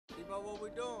about what we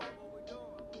doing.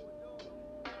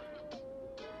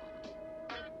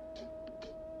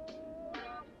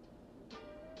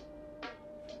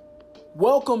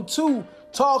 Welcome to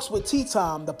Talks with Tea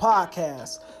Time, the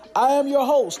podcast. I am your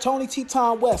host, Tony Tea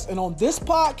Time West, and on this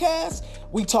podcast,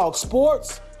 we talk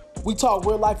sports, we talk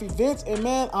real life events, and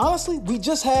man, honestly, we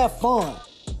just have fun.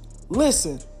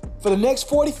 Listen, for the next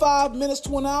 45 minutes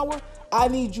to an hour, I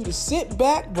need you to sit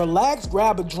back, relax,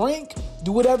 grab a drink,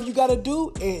 do whatever you got to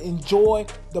do, and enjoy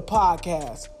the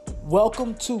podcast.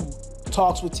 Welcome to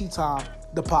Talks with Tea Time,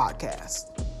 the podcast.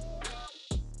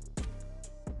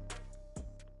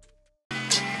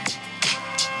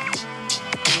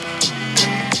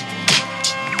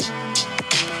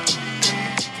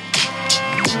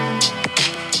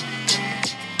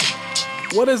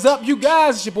 What is up, you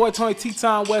guys? It's your boy Tony Tea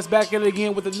Time West back at it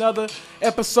again with another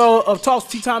episode of Talks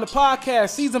with Tea Time, the podcast,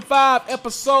 Season 5,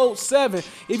 Episode 7.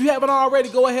 If you haven't already,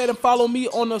 go ahead and follow me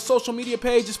on the social media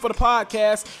pages for the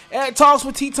podcast at Talks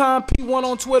with Tea Time P1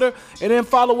 on Twitter, and then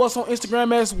follow us on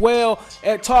Instagram as well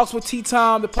at Talks with Tea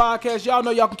Time, the podcast. Y'all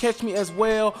know y'all can catch me as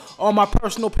well on my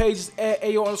personal pages at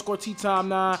AO_Tea Time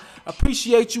 9.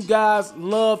 Appreciate you guys'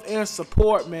 love and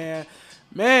support, man.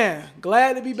 Man,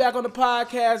 glad to be back on the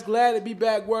podcast. Glad to be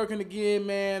back working again,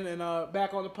 man, and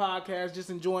back on the podcast. Just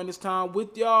enjoying this time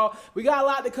with y'all. We got a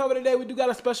lot to cover today. We do got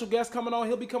a special guest coming on.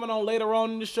 He'll be coming on later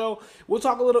on in the show. We'll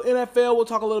talk a little NFL. We'll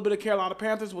talk a little bit of Carolina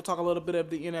Panthers. We'll talk a little bit of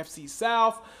the NFC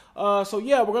South. So,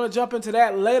 yeah, we're going to jump into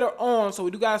that later on. So,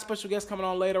 we do got a special guest coming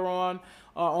on later on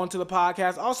onto the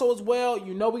podcast. Also, as well,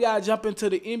 you know we got to jump into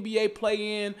the NBA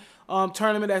play-in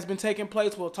tournament that's been taking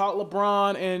place. We'll talk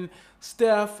LeBron and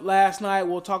Steph last night.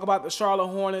 We'll talk about the Charlotte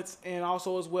Hornets and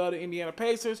also as well the Indiana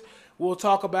Pacers. We'll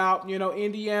talk about,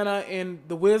 Indiana and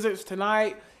the Wizards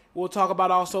tonight. We'll talk about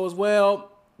also as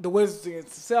well the Wizards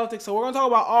against the Celtics. So we're going to talk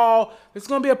about all. It's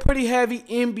going to be a pretty heavy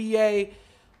NBA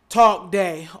talk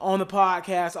day on the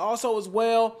podcast. Also as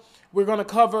well, we're going to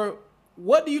cover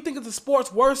what do you think is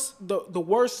the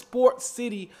worst sports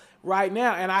city right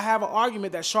now. And I have an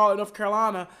argument that Charlotte, North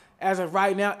Carolina, as of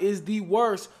right now, is the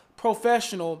worst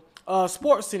professional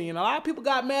sports city. And a lot of people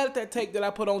got mad at that take that I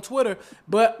put on Twitter,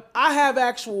 but I have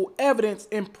actual evidence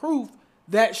and proof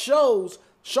that shows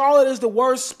Charlotte is the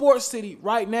worst sports city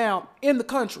right now in the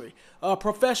country,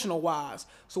 professional-wise.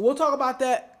 So we'll talk about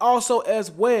that also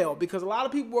as well, because a lot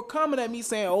of people were coming at me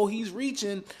saying, oh, he's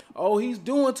reaching, oh, he's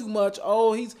doing too much,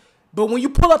 But when you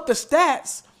pull up the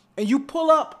stats and you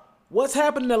pull up what's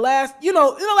happened in the last, in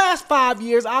the last 5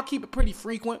 years, I'll keep it pretty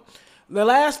frequent. The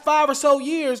last 5 or so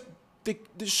years, the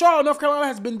Charlotte, North Carolina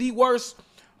has been the worst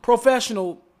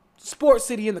professional sports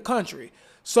city in the country.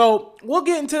 So we'll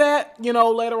get into that,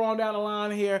 later on down the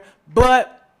line here.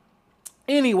 But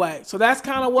anyway, so that's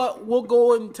kind of what we'll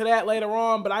go into that later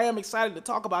on. But I am excited to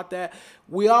talk about that.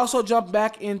 We also jumped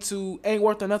back into Ain't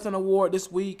Worth of Nothing Award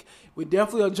this week. We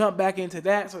definitely will jump back into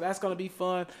that, so that's going to be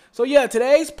fun. So, yeah,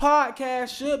 today's podcast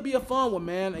should be a fun one,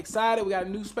 man. Excited. We got a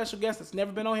new special guest that's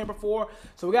never been on here before,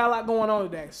 so we got a lot going on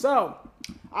today. So,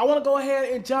 I want to go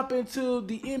ahead and jump into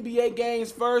the NBA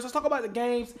games first. Let's talk about the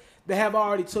games that have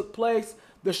already took place.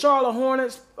 The Charlotte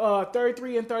Hornets,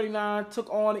 33-39, took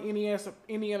on the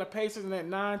Indiana Pacers in that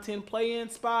 9-10 play-in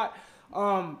spot.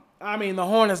 The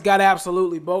Hornets got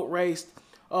absolutely boat raced.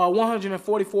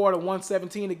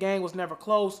 144-117. The game was never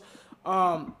close.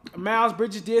 Miles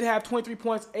Bridges did have 23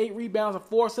 points, 8 rebounds, and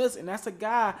 4 assists, and that's a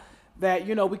guy that,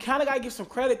 we kind of got to give some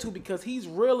credit to because he's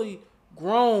really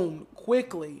grown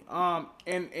quickly,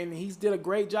 and he's did a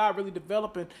great job really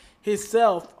developing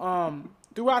himself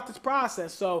throughout this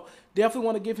process. So definitely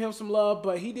want to give him some love,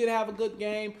 but he did have a good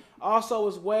game. Also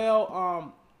as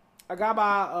well, a guy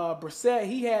by Brissett,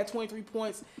 he had 23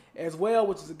 points as well,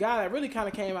 which is a guy that really kind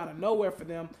of came out of nowhere for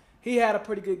them. He had a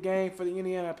pretty good game for the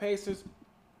Indiana Pacers.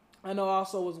 I know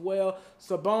also as well,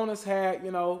 Sabonis had,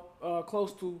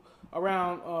 close to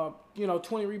around,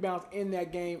 20 rebounds in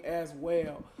that game as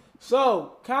well.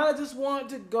 So, kind of just wanted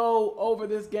to go over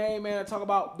this game, man, and talk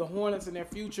about the Hornets and their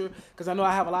future, because I know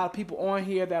I have a lot of people on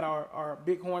here that are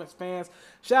big Hornets fans.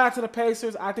 Shout out to the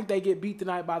Pacers. I think they get beat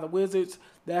tonight by the Wizards.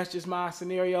 That's just my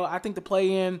scenario. I think the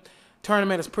play-in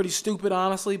tournament is pretty stupid,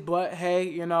 honestly, but hey,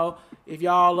 if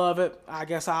y'all love it, I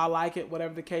guess I'll like it,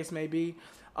 whatever the case may be.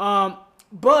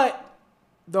 But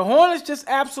the Hornets just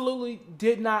absolutely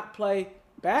did not play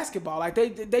basketball. Like they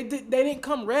didn't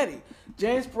come ready.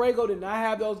 James Borrego did not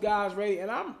have those guys ready, and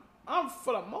I'm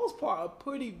for the most part a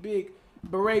pretty big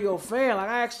Borrego fan. Like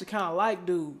I actually kind of like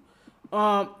dude.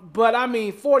 But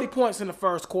 40 points in the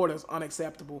first quarter is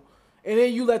unacceptable, and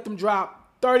then you let them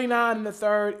drop 39 in the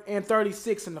third and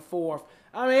 36 in the fourth.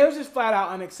 It was just flat out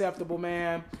unacceptable,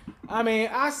 man. I mean,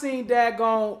 I seen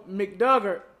daggone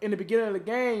McDuggar in the beginning of the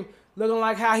game looking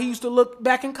like how he used to look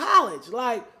back in college.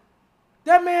 Like,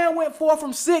 that man went 4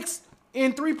 from 6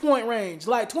 in 3-point range,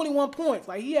 like 21 points.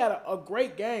 Like, he had a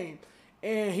great game.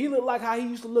 And he looked like how he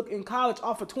used to look in college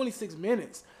off of 26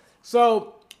 minutes.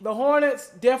 So, the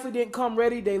Hornets definitely didn't come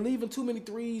ready. They leaving too many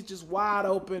threes just wide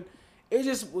open. It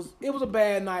was a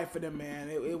bad night for them, man.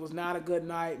 It was not a good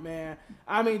night, man.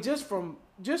 I mean, just from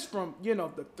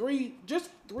the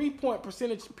 3-point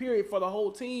percentage period for the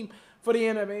whole team for the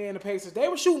NBA and the Pacers, they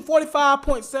were shooting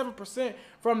 45.7%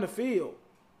 from the field.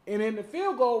 And in the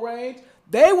field goal range,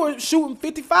 they were shooting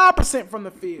 55% from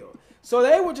the field. So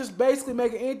they were just basically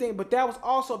making anything, but that was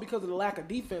also because of the lack of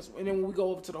defense. And then when we go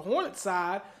over to the Hornets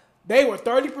side, they were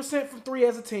 30% from 3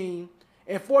 as a team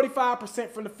and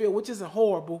 45% from the field, which isn't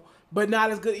horrible, but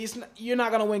not as good. You're not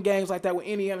going to win games like that with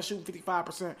Indiana shooting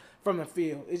 55% from the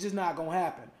field. It's just not going to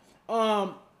happen.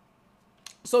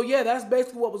 So, yeah, that's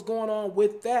basically what was going on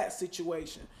with that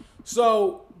situation.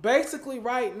 So, basically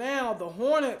right now, the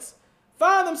Hornets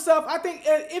find themselves, I think,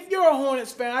 if you're a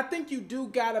Hornets fan, I think you do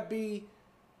got to be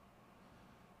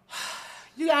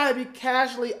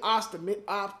casually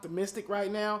optimistic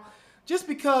right now. Just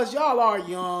because y'all are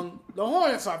young. The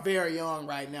Hornets are very young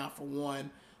right now, for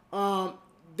one.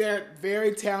 They're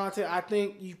very talented. I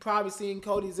think you've probably seen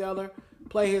Cody Zeller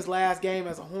play his last game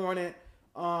as a Hornet.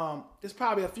 There's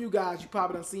probably a few guys you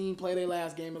probably done seen play their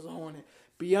last game as a Hornet.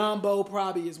 Biyombo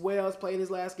probably as well has played his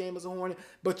last game as a Hornet.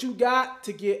 But you got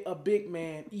to get a big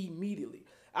man immediately.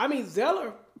 I mean,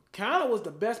 Zeller kind of was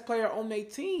the best player on their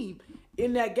team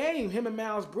in that game. Him and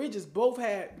Miles Bridges both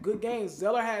had good games.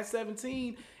 Zeller had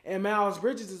 17, and Miles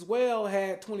Bridges as well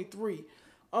had 23.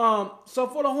 So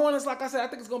for the Hornets, like I said, I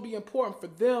think it's going to be important for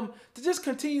them to just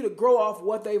continue to grow off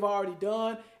what they've already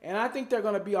done, and I think they're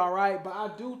going to be all right. But I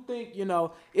do think,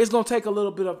 it's going to take a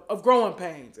little bit of growing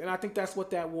pains, and I think that's what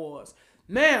that was.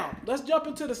 Now, let's jump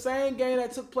into the same game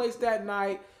that took place that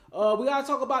night. We got to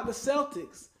talk about the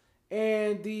Celtics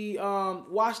and the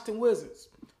Washington Wizards.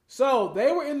 So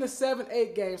they were in the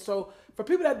 7-8 game. So for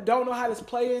people that don't know how this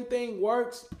play-in thing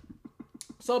works,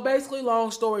 so basically,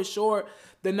 long story short,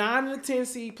 the 9 and the 10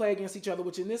 seed play against each other,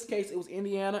 which in this case, it was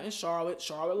Indiana and Charlotte.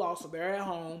 Charlotte lost, so they're at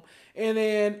home. And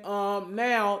then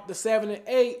now the 7 and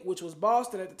 8, which was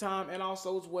Boston at the time, and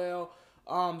also as well,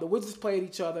 the Wizards played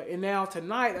each other. And now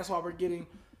tonight, that's why we're getting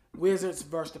Wizards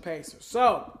versus the Pacers.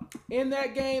 So in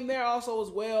that game there also as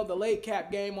well, the late cap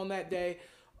game on that day,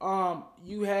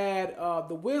 you had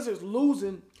the Wizards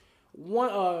losing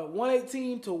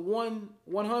 118 to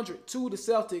 100 to the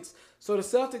Celtics. So the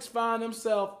Celtics find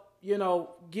themselves,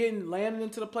 landing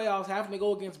into the playoffs, having to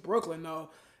go against Brooklyn, though.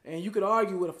 And you could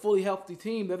argue with a fully healthy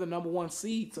team, they're the number 1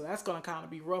 seed, so that's going to kind of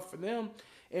be rough for them.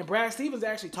 And Brad Stevens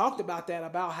actually talked about that,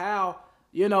 about how,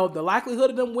 the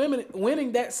likelihood of them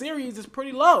winning that series is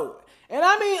pretty low. And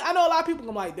I mean, I know a lot of people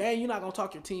are like, dang, you're not going to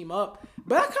talk your team up.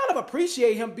 But I kind of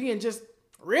appreciate him being just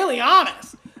really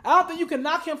honest. I don't think you can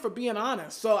knock him for being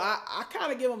honest. So I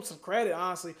kind of give him some credit,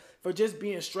 honestly, for just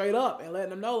being straight up and letting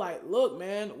them know, like, look,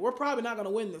 man, we're probably not going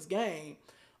to win this game.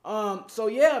 So,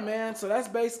 yeah, man, so that's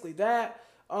basically that.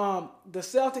 The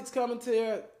Celtics coming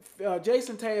to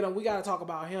Jason Tatum, we got to talk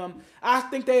about him. I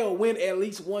think they'll win at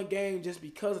least one game just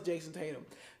because of Jason Tatum.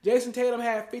 Jason Tatum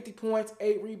had 50 points,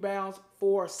 8 rebounds,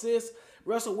 4 assists.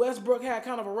 Russell Westbrook had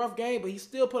kind of a rough game, but he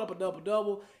still put up a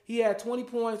double-double. He had 20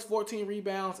 points, 14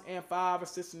 rebounds, and 5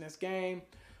 assists in this game.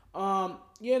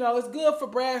 It's good for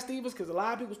Brad Stevens because a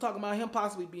lot of people's talking about him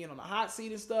possibly being on the hot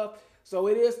seat and stuff. So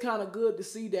it is kind of good to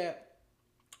see that,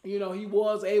 he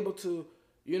was able to,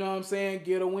 get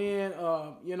a win,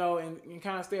 and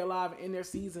kind of stay alive in their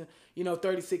season,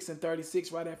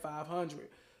 36-36, right at 500.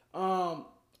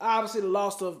 Obviously, the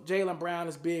loss of Jaylen Brown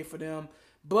is big for them.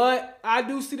 But I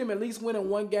do see them at least winning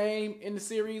one game in the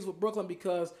series with Brooklyn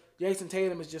because Jason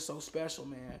Tatum is just so special,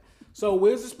 man. So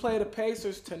Wizards play the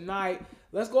Pacers tonight.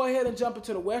 Let's go ahead and jump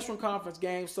into the Western Conference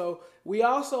game. So we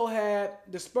also had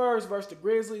the Spurs versus the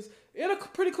Grizzlies. In a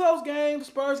pretty close game,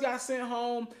 Spurs got sent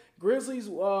home. Grizzlies,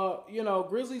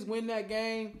 Grizzlies win that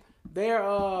game. They're,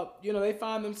 they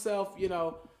find themselves,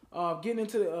 getting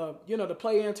into the, the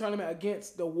play-in tournament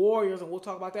against the Warriors, and we'll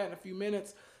talk about that in a few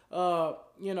minutes.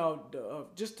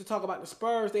 Just to talk about the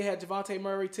Spurs, they had Javonte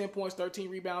Murray, 10 points, 13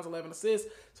 rebounds, 11 assists.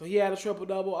 So he had a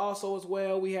triple-double. Also as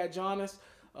well, we had Jonas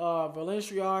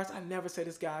Valanciunas. I never say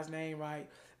this guy's name right.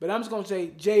 But I'm just going to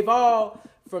say J-Vol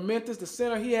from Memphis, the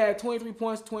center. He had 23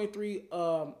 points, 23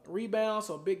 rebounds,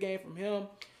 so a big game from him.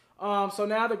 So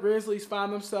now the Grizzlies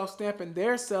find themselves stamping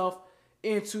their self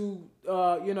into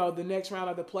the next round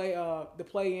of the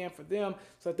play-in for them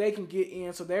so that they can get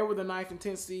in. So they were the 9th and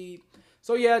 10th seed.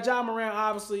 So yeah, Ja Morant,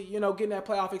 obviously, getting that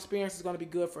playoff experience is going to be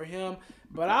good for him.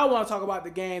 But I want to talk about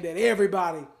the game that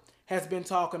everybody has been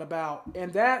talking about,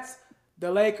 and that's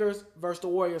the Lakers versus the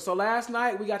Warriors. So last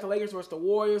night we got the Lakers versus the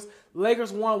Warriors.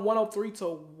 Lakers won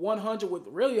 103-100 with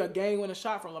really a game-winning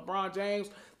shot from LeBron James.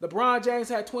 LeBron James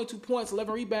had 22 points,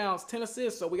 11 rebounds, 10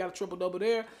 assists, so we got a triple-double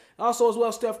there. Also as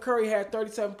well, Steph Curry had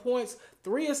 37 points,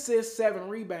 3 assists, 7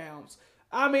 rebounds.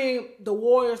 I mean, the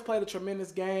Warriors played a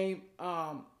tremendous game.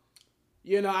 I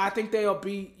think they'll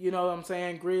beat,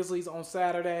 Grizzlies on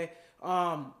Saturday.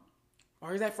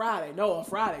 Or is that Friday? No, on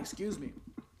Friday, excuse me.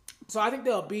 So I think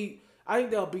they'll beat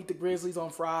the Grizzlies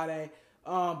on Friday.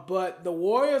 But the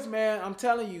Warriors, man, I'm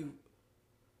telling you,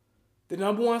 the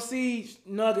number one seed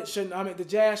the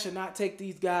Jazz should not take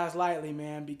these guys lightly,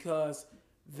 man, because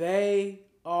they're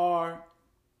good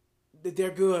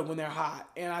when they're hot.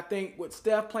 And I think with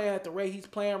Steph playing at the rate he's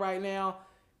playing right now,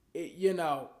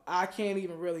 I can't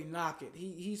even really knock it.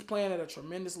 He's playing at a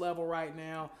tremendous level right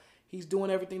now. He's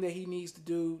doing everything that he needs to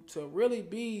do to really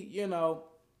be,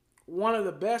 one of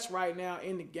the best right now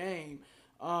in the game.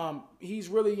 He's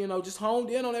really, just honed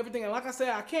in on everything. And like I said,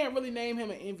 I can't really name him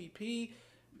an MVP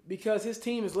because his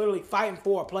team is literally fighting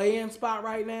for a play-in spot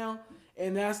right now.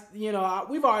 And that's,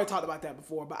 we've already talked about that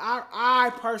before. But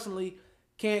I personally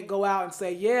can't go out and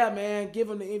say, yeah, man, give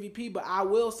him the MVP. But I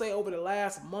will say over the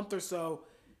last month or so,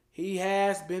 he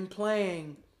has been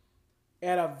playing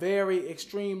at a very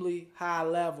extremely high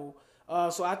level.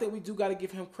 So I think we do got to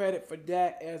give him credit for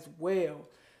that as well.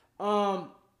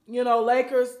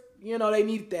 Lakers, they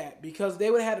needed that because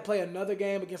they would have had to play another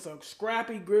game against a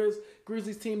scrappy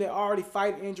Grizzlies team that already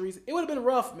fight injuries. It would have been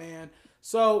rough, man.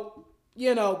 So,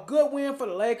 good win for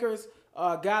the Lakers.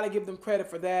 Got to give them credit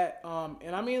for that.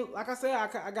 And I mean, like I said,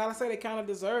 I got to say they kind of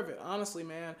deserve it, honestly,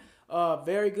 man.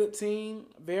 Very good team,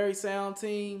 very sound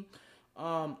team.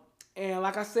 And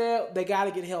like I said, they got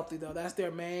to get healthy, though. That's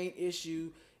their main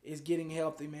issue is getting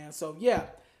healthy, man. So, yeah,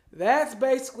 that's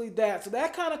basically that. So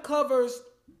that kind of covers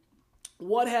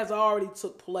what has already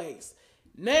took place.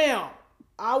 Now,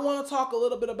 I want to talk a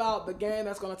little bit about the game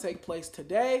that's going to take place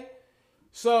today.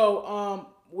 So,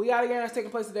 we got a game that's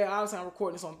taking place today. Obviously, I'm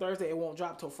recording this on Thursday. It won't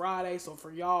drop till Friday. So,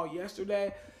 for y'all,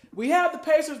 yesterday, we have the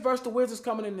Pacers versus the Wizards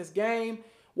coming in this game.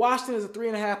 Washington is a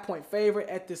 3.5-point favorite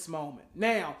at this moment.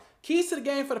 Now, keys to the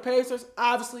game for the Pacers,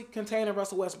 obviously, containing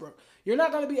Russell Westbrook. You're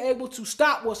not going to be able to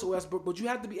stop Russell Westbrook, but you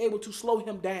have to be able to slow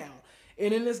him down.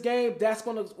 And in this game, that's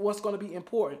what's going to be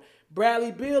important.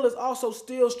 Bradley Beal is also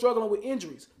still struggling with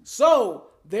injuries. So,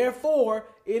 therefore,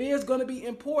 it is going to be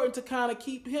important to kind of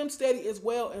keep him steady as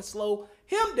well and slow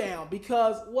him down.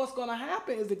 Because what's going to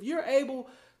happen is if you're able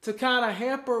to kind of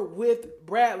hamper with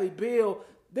Bradley Beal,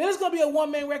 then it's going to be a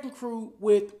one-man wrecking crew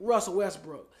with Russell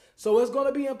Westbrook. So it's going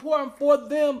to be important for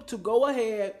them to go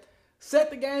ahead,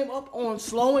 set the game up on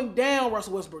slowing down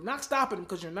Russell Westbrook. Not stopping him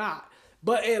because you're not,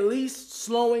 but at least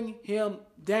slowing him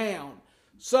down.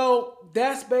 So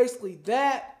that's basically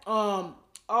that.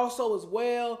 Also as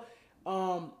well,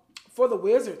 for the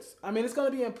Wizards, I mean, it's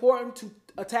going to be important to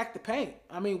attack the paint.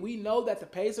 I mean, we know that the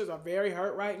Pacers are very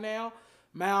hurt right now.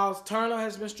 Miles Turner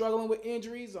has been struggling with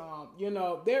injuries.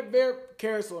 They're very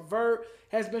Caris LeVert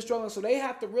has been struggling, so they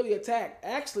have to really attack.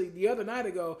 Actually, the other night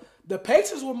ago, the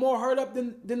Pacers were more hurt up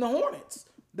than the Hornets.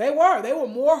 They were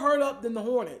more hurt up than the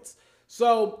Hornets.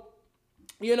 So,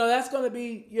 that's going to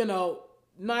be,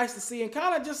 nice to see and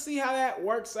kind of just see how that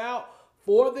works out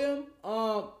for them.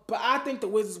 But I think the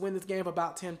Wizards win this game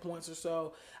about 10 points or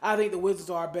so. I think the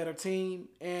Wizards are a better team.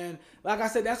 And like I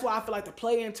said, that's why I feel like the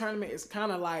play-in tournament is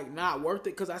kind of like not worth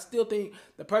it because I still think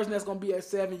the person that's going to be at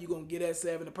 7, you're going to get at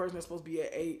 7. The person that's supposed to be at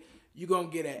 8, you're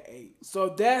going to get at 8. So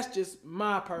that's just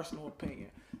my personal opinion.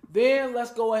 Then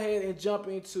let's go ahead and jump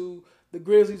into the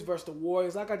Grizzlies versus the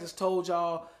Warriors. Like I just told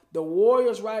y'all, the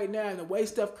Warriors right now, and the way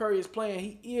Steph Curry is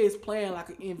playing, he is playing like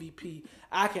an MVP.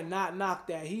 I cannot knock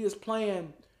that. He is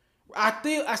playing.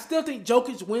 I still think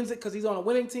Jokic wins it because he's on a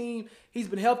winning team. He's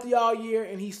been healthy all year,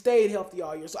 and he stayed healthy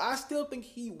all year. So I still think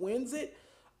he wins it.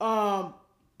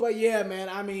 But yeah, man,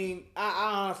 I mean,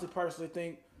 I honestly personally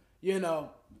think,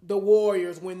 the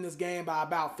Warriors win this game by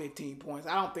about 15 points.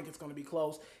 I don't think it's going to be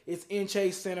close. It's in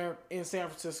Chase Center in San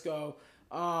Francisco.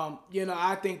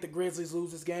 I think the Grizzlies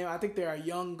lose this game. I think they're a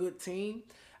young, good team.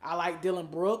 I like Dylan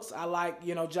Brooks. I like,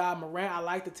 Ja Morant. I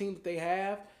like the team that they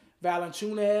have.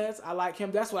 Valanciunas. I like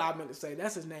him. That's what I meant to say.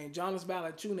 That's his name, Jonas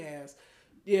Valanciunas.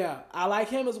 Yeah, I like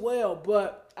him as well,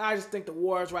 but I just think the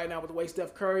Warriors right now with the way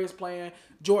Steph Curry is playing,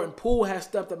 Jordan Poole has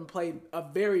stepped up and played a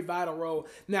very vital role.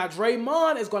 Now,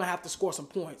 Draymond is going to have to score some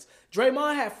points.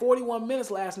 Draymond had 41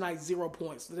 minutes last night, 0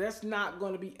 points. So that's not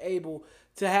going to be able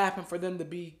to happen for them to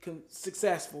be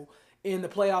successful in the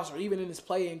playoffs or even in this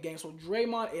play-in game. So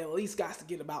Draymond at least got to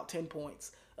get about 10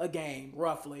 points a game,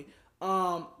 roughly.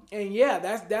 And yeah,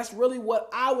 that's really what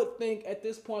I would think at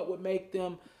this point would make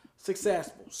them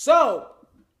successful. So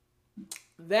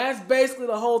that's basically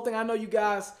the whole thing. I know you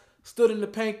guys stood in the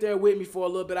paint there with me for a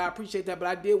little bit. I appreciate that, but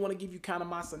I did want to give you kind of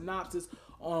my synopsis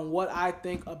on what I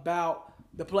think about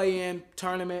the play-in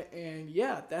tournament. And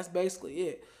yeah, that's basically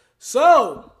it.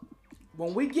 So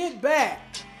when we get back,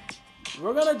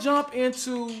 we're going to jump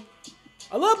into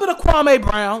a little bit of Kwame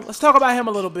Brown. Let's talk about him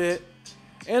a little bit.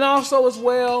 And also as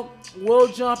well, we'll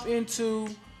jump into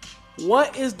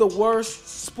what is the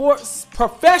worst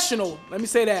professional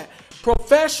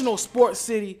sports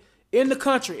city in the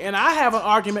country. And I have an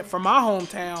argument for my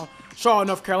hometown, Charlotte,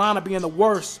 North Carolina, being the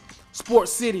worst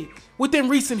sports city within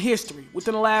recent history,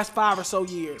 within the last 5 or so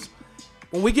years.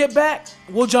 When we get back,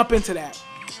 we'll jump into that.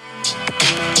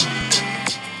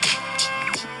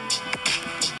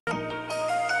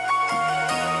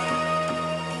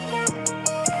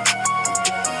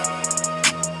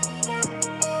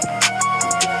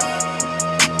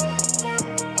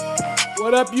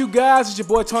 What up, you guys? It's your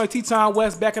boy Tony T-Time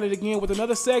West back at it again with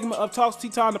another segment of Talks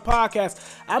T-Time, the podcast.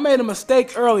 I made a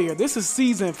mistake earlier. This is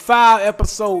season 5,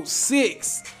 episode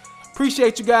 6.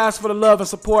 Appreciate you guys for the love and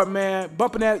support, man.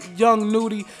 Bumping that young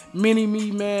nudie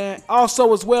mini-me, man.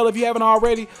 Also, as well, if you haven't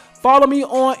already, follow me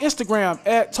on Instagram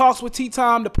at Talks with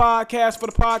T-Time, the podcast, for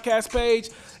the podcast page.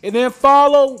 And then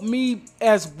follow me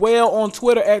as well on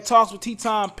Twitter at Talks with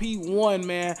T-Time P1,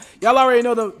 man. Y'all already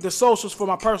know the socials for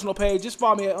my personal page. Just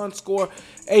follow me at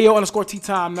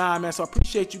 _AO_T-Time9, man. So I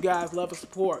appreciate you guys' love and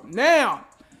support. Now,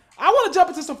 I want to jump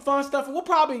into some fun stuff, and we'll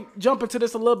probably jump into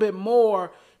this a little bit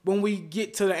more when we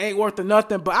get to the Ain't Worth of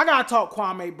Nothing. But I got to talk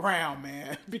Kwame Brown,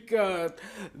 man, because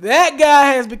that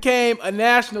guy has become a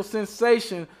national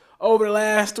sensation over the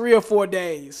last 3 or 4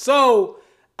 days. So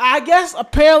I guess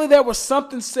apparently there was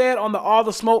something said on the All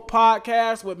the Smoke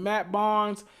podcast with Matt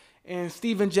Barnes and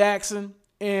Steven Jackson.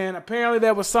 And apparently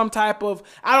there was some type of,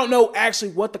 I don't know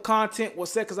actually what the content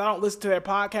was said because I don't listen to their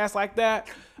podcast like that.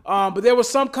 But there was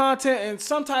some content and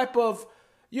some type of,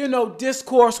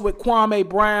 discourse with Kwame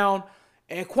Brown.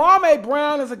 And Kwame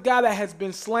Brown is a guy that has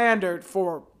been slandered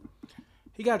for,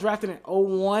 he got drafted in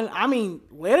 2001. I mean,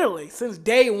 literally since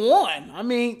day one. I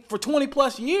mean, for 20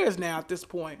 plus years now at this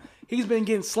point. He's been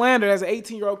getting slandered as an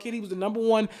 18-year-old kid. He was the number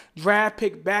 1 draft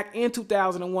pick back in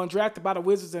 2001, drafted by the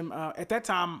Wizards and at that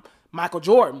time, Michael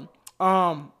Jordan.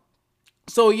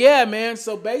 So yeah, man.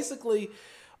 So basically,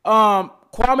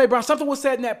 Kwame Brown, something was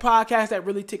said in that podcast that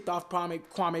really ticked off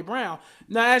Kwame Brown.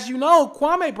 Now, as you know,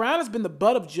 Kwame Brown has been the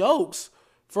butt of jokes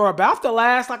for about the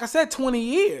last, like I said, 20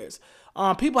 years.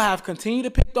 People have continued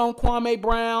to pick on Kwame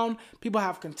Brown. People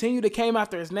have continued to came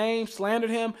after his name, slandered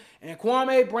him, and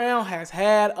Kwame Brown has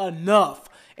had enough.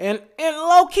 And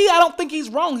low-key, I don't think he's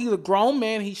wrong. He's a grown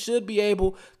man. He should be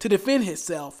able to defend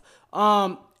himself.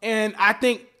 And I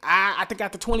think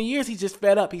after 20 years, he's just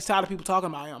fed up. He's tired of people talking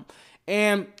about him.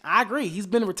 And I agree. He's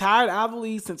been retired out of the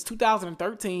league since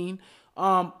 2013.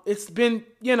 It's been,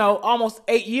 almost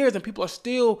 8 years, and people are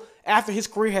still, after his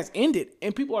career has ended,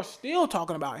 and people are still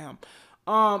talking about him.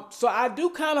 So I do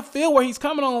kind of feel where he's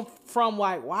coming on from,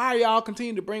 like, why are y'all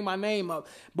continuing to bring my name up?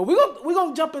 But we're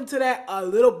gonna jump into that a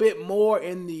little bit more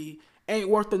in the Ain't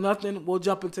Worth of Nothing. We'll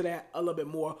jump into that a little bit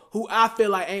more, who I feel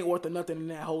like ain't worth of nothing in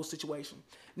that whole situation.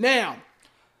 Now,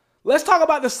 let's talk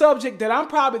about the subject that I'm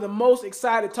probably the most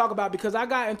excited to talk about because I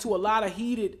got into a lot of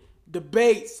heated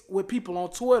debates with people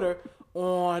on Twitter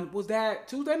on, was that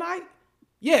Tuesday night?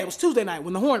 Yeah, it was Tuesday night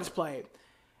when the Hornets played.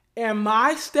 And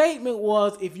my statement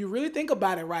was, if you really think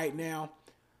about it right now,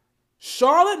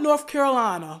 Charlotte, North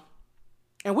Carolina,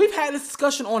 and we've had this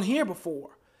discussion on here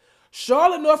before,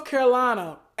 Charlotte, North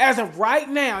Carolina, as of right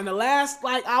now, in the last,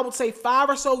 I would say 5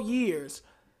 or so years,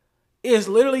 is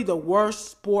literally the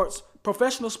worst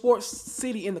professional sports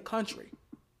city in the country.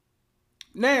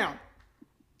 Now,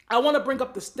 I want to bring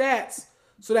up the stats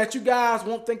so that you guys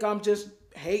won't think I'm just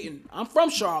hating. I'm from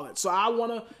Charlotte, so I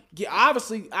want to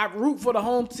obviously, I root for the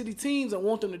home city teams and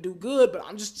want them to do good, but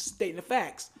I'm just stating the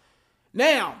facts.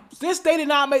 Now, since they did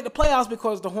not make the playoffs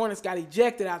because the Hornets got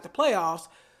ejected out the playoffs,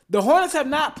 the Hornets have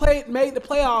not made the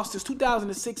playoffs since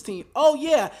 2016. Oh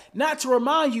yeah, not to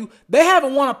remind you, they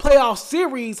haven't won a playoff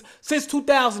series since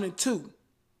 2002.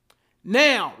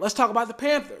 Now, let's talk about the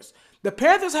Panthers. The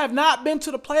Panthers have not been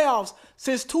to the playoffs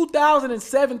since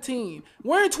 2017.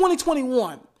 We're in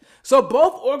 2021. So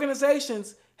both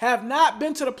organizations have not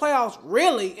been to the playoffs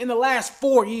really in the last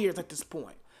 4 years at this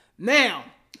point. Now,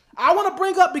 I want to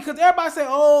bring up, because everybody say,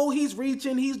 oh, he's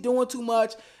reaching, he's doing too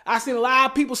much. I seen a lot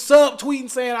of people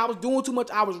subtweeting saying I was doing too much,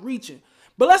 I was reaching.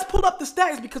 But let's pull up the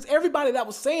stats because everybody that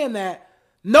was saying that,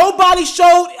 nobody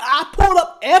showed. I pulled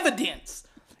up evidence.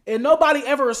 And nobody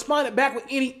ever responded back with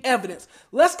any evidence.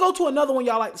 Let's go to another one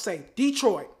y'all like to say.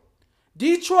 Detroit.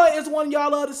 Detroit is one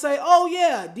y'all love to say, oh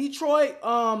yeah, Detroit,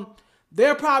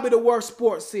 they're probably the worst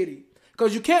sports city.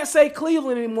 Because you can't say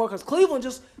Cleveland anymore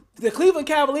because the Cleveland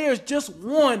Cavaliers just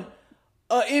won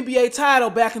an NBA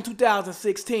title back in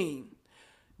 2016.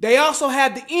 They also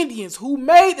had the Indians who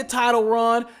made the title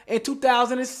run in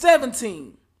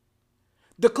 2017.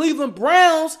 The Cleveland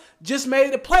Browns just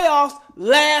made the playoffs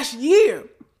last year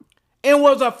and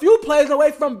was a few plays away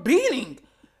from beating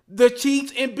the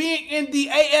Chiefs and being in the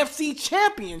AFC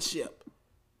Championship.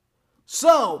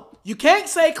 So, you can't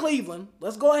say Cleveland.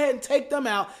 Let's go ahead and take them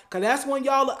out because that's when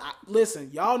y'all,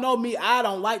 listen, y'all know me, I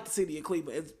don't like the city of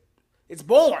Cleveland. It's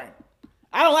boring.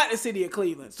 I don't like the city of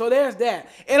Cleveland. So, there's that.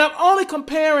 And I'm only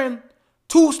comparing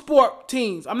two sport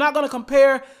teams. I'm not going to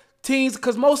compare teams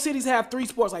because most cities have three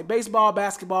sports like baseball,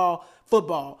 basketball,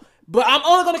 football. But I'm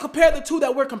only going to compare the two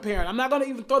that we're comparing. I'm not going to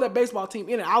even throw that baseball team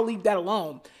in it. I'll leave that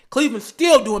alone. Cleveland's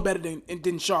still doing better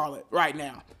than Charlotte right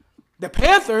now. The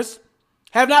Panthers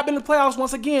have not been in the playoffs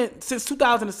once again since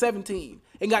 2017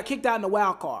 and got kicked out in the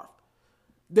wild card.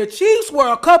 The Chiefs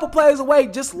were a couple plays away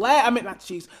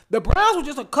the Browns were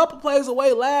just a couple plays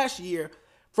away last year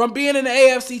from being in the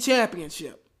AFC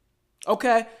Championship.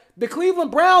 Okay? The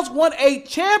Cleveland Browns won a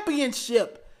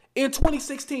championship in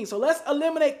 2016. So let's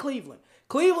eliminate Cleveland.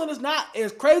 Cleveland is not,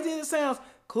 as crazy as it sounds,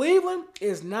 Cleveland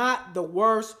is not the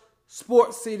worst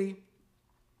sports city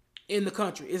in the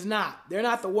country. It's not. They're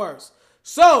not the worst.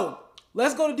 So,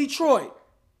 let's go to Detroit.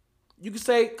 You can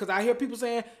say, because I hear people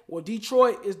saying, well,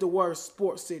 Detroit is the worst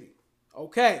sports city.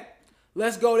 Okay,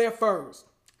 let's go there first.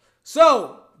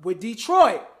 So, with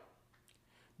Detroit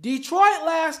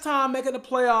last time making the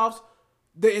playoffs,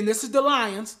 and this is the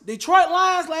Lions. Detroit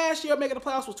Lions last year making the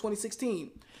playoffs was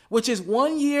 2016, which is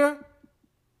 1 year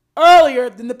earlier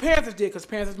than the Panthers did because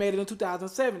Panthers made it in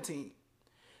 2017.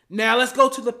 Now let's go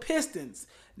to the Pistons.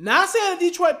 Not saying the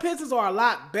Detroit Pistons are a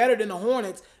lot better than the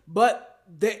Hornets, but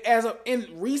in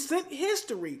recent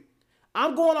history,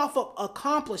 I'm going off of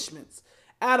accomplishments.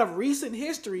 Out of recent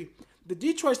history, the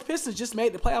Detroit Pistons just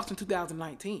made the playoffs in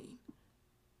 2019.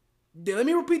 Let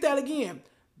me repeat that again.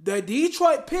 The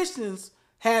Detroit Pistons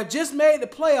have just made the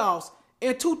playoffs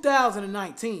in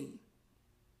 2019.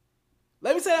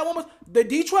 Let me say that one more. The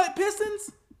Detroit Pistons,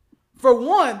 for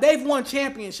one, they've won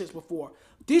championships before.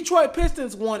 Detroit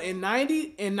Pistons won in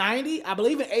 90, I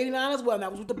believe in 89 as well, and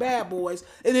that was with the Bad Boys,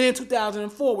 and then in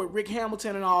 2004 with Rick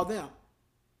Hamilton and all them.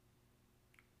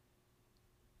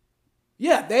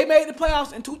 Yeah, they made the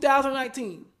playoffs in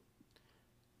 2019.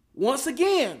 Once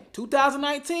again,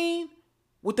 2019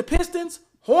 with the Pistons,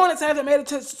 Hornets haven't made it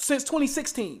since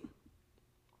 2016.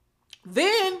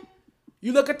 Then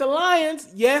you look at the Lions.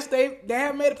 Yes, they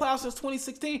haven't made the playoffs since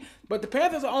 2016, but the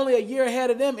Panthers are only a year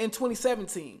ahead of them in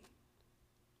 2017.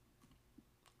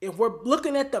 If we're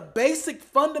looking at the basic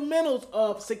fundamentals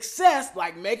of success,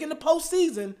 like making the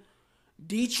postseason,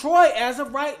 Detroit, as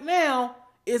of right now,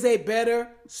 is a better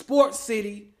sports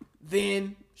city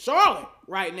than Charlotte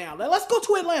right now. Now let's go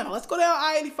to Atlanta. Let's go down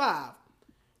I-85.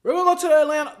 We're going to go to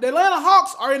Atlanta. The Atlanta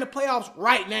Hawks are in the playoffs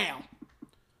right now.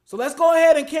 So let's go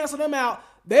ahead and cancel them out.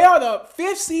 They are the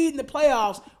 5th seed in the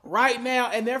playoffs right now,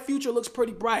 and their future looks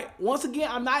pretty bright. Once again,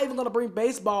 I'm not even going to bring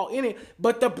baseball in it,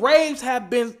 but the Braves have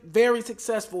been very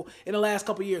successful in the last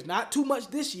couple of years. Not too much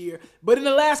this year, but in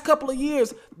the last couple of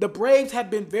years, the Braves have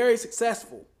been very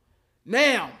successful.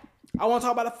 Now, I want to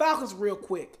talk about the Falcons real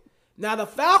quick. Now, the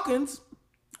Falcons,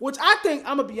 which I think,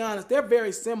 I'm going to be honest, they're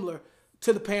very similar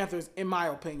to the Panthers in my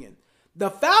opinion. The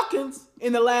Falcons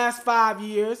in the last 5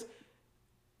 years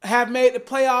have made the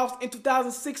playoffs in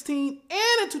 2016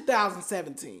 and in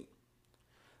 2017.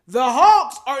 The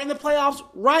Hawks are in the playoffs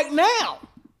right now.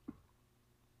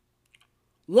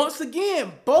 Once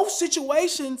again, both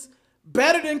situations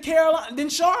better than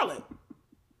Charlotte.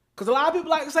 Because a lot of people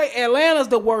like to say Atlanta's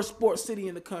the worst sports city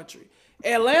in the country.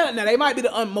 Atlanta, now they might be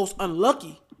the most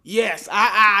unlucky. Yes,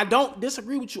 I don't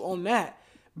disagree with you on that.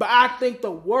 But I think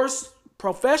the worst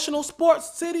professional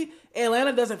sports city,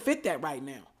 Atlanta doesn't fit that right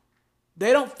now.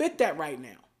 They don't fit that right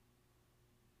now.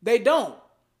 They don't.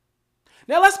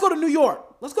 Now let's go to New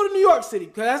York. Let's go to New York City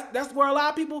because that's where a lot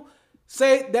of people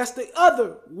say that's the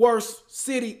other worst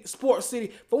city, sports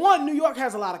city. For one, New York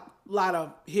has a lot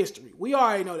of history. We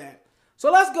already know that.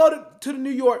 So let's go to the New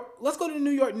York. Let's go to the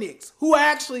New York Knicks, who are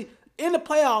actually in the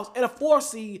playoffs at a 4th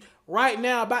seed right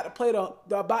now, about to play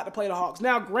the Hawks.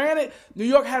 Now, granted, New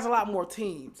York has a lot more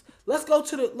teams. Let's go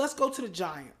to the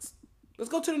Giants. Let's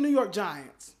go to the New York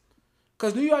Giants.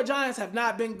 Because New York Giants have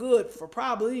not been good for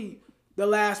probably the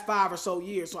last 5 or so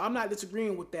years. So I'm not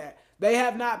disagreeing with that. They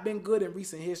have not been good in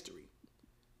recent history.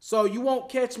 So you won't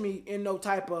catch me in no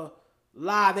type of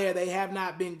lie there. They have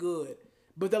not been good.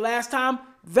 But the last time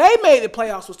they made the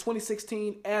playoffs was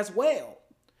 2016 as well.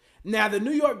 Now, the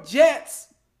New York Jets,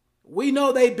 we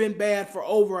know they've been bad for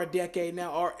over a decade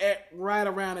now, or right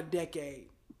around a decade.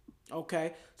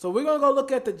 Okay? So we're going to go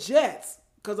look at the Jets,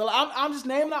 because I'm just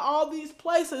naming out all these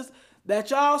places that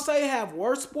y'all say have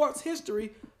worse sports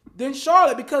history than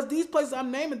Charlotte, because these places I'm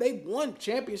naming, they won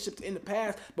championships in the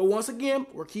past. But once again,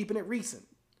 we're keeping it recent.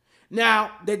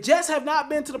 Now, the Jets have not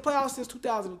been to the playoffs since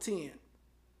 2010.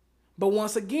 But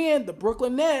once again, the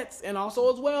Brooklyn Nets and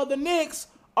also as well the Knicks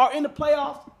are in the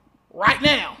playoffs right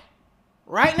now.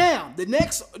 Right now. The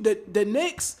Knicks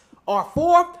are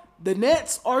 4th. The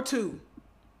Nets are 2.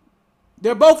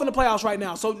 They're both in the playoffs right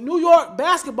now. So New York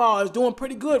basketball is doing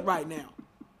pretty good right now.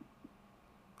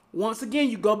 Once again,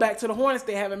 you go back to the Hornets.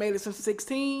 They haven't made it since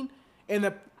 16. And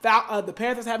the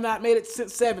Panthers have not made it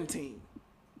since 17.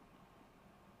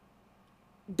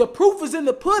 The proof is in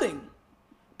the pudding.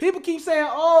 People keep saying,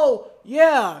 oh,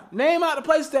 yeah, name out the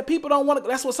places that people don't want to go.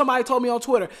 That's what somebody told me on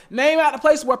Twitter. Name out the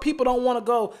places where people don't want to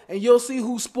go, and you'll see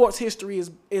whose sports history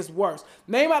is worse.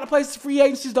 Name out the places free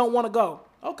agencies don't want to go.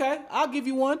 Okay, I'll give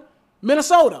you one.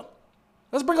 Minnesota.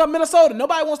 Let's bring up Minnesota.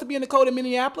 Nobody wants to be in the cold in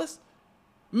Minneapolis.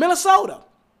 Minnesota.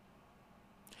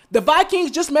 The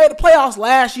Vikings just made the playoffs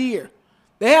last year.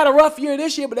 They had a rough year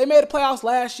this year, but they made the playoffs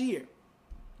last year.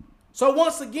 So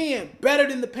once again, better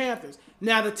than the Panthers.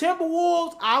 Now the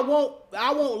Timberwolves, I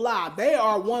won't lie. They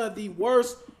are one of the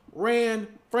worst ran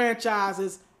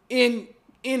franchises in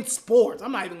sports.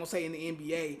 I'm not even gonna say in the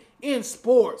NBA. In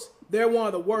sports, they're one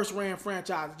of the worst ran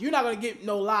franchises. You're not gonna get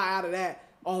no lie out of that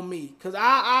on me. Because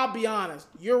I'll be honest,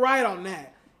 you're right on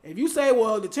that. If you say,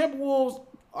 well, the Timberwolves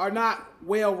are not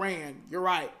well ran, you're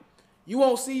right. You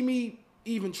won't see me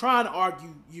even trying to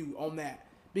argue you on that.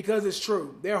 Because it's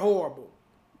true. They're horrible.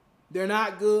 They're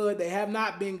not good. They have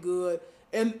not been good.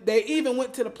 And they even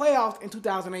went to the playoffs in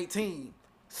 2018.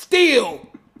 Still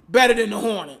better than the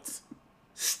Hornets.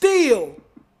 Still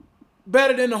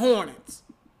better than the Hornets.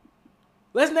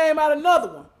 Let's name out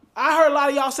another one. I heard a lot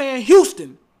of y'all saying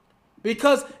Houston.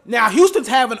 Because now Houston's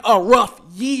having a rough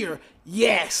year.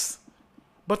 Yes.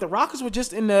 But the Rockets were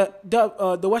just in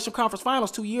the Western Conference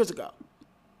Finals 2 years ago.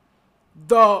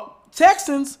 The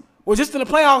Texans were just in the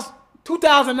playoffs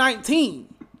 2019.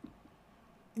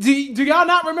 Do y'all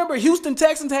not remember Houston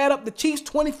Texans had up the Chiefs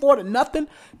 24-0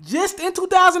 just in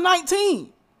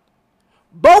 2019?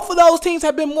 Both of those teams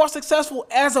have been more successful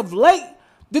as of late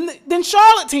than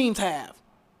Charlotte teams have.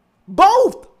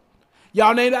 Both.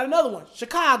 Y'all named out another one,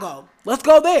 Chicago. Let's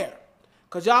go there.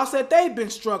 Because y'all said they've been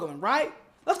struggling, right?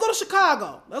 Let's go to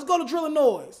Chicago. Let's go to Drill and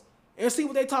Noise and see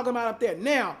what they're talking about up there.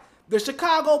 Now, the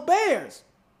Chicago Bears,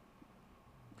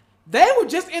 they were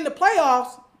just in the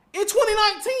playoffs in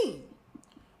 2019.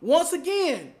 Once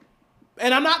again,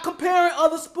 and I'm not comparing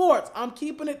other sports. I'm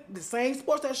keeping it the same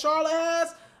sports that Charlotte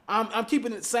has. I'm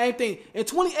keeping it the same thing. In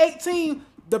 2018,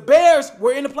 the Bears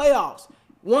were in the playoffs.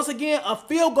 Once again, a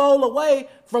field goal away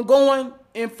from going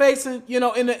and facing,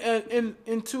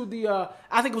 into the,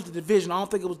 I think it was the division. I don't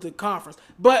think it was the conference.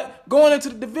 But going into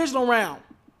the divisional round.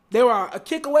 They were a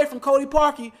kick away from Cody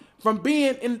Parkey from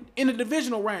being in the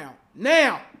divisional round.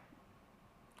 Now,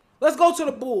 let's go to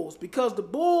the Bulls, because the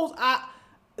Bulls,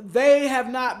 they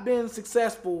have not been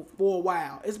successful for a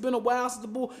while. It's been a while since the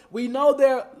Bulls. We know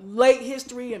their late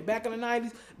history and back in the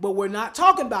 90s, but we're not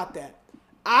talking about that.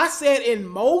 I said in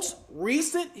most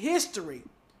recent history,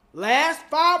 last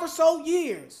 5 or so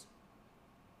years,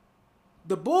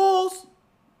 the Bulls,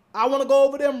 I want to go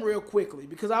over them real quickly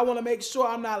because I want to make sure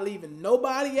I'm not leaving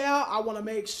nobody out. I want to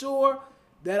make sure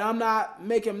that I'm not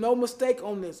making no mistake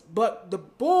on this. But the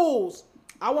Bulls,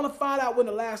 I want to find out when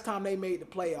the last time they made the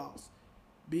playoffs.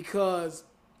 Because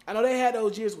I know they had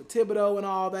those years with Thibodeau and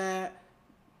all that.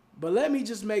 But let me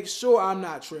just make sure I'm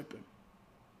not tripping.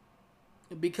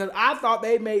 Because I thought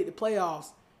they made the playoffs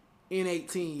in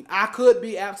 18. I could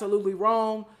be absolutely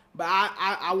wrong, but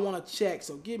I want to check.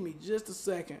 So give me just a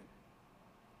second.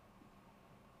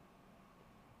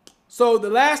 So the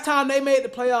last time they made the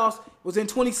playoffs was in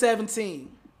 2017.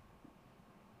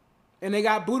 And they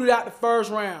got booted out the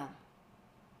first round.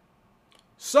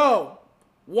 So,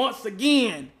 once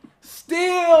again,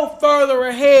 still further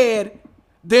ahead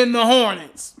than the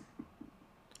Hornets.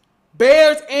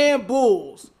 Bears and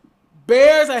Bulls.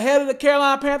 Bears ahead of the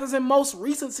Carolina Panthers in most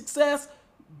recent success.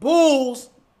 Bulls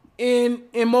in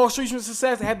most recent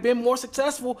success have been more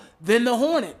successful than the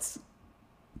Hornets.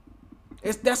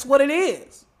 That's what it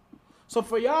is. So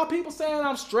for y'all people saying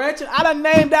I'm stretching, I done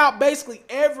named out basically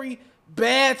every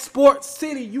bad sports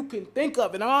city you can think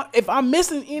of. And if I'm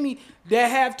missing any that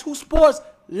have 2 sports,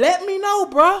 let me know,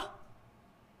 bruh.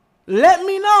 Let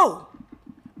me know.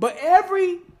 But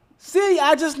every city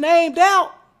I just named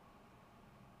out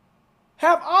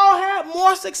have all had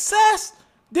more success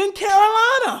than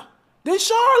Carolina, than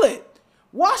Charlotte,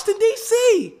 Washington,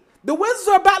 D.C. The Wizards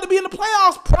are about to be in the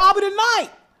playoffs probably tonight.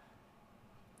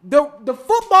 The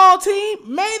football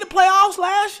team made the playoffs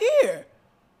last year.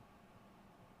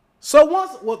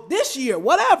 So this year,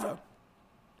 whatever.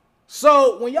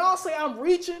 So when y'all say I'm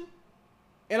reaching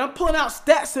and I'm pulling out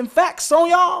stats and facts on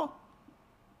y'all,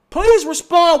 please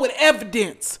respond with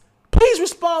evidence. Please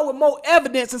respond with more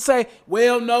evidence and say,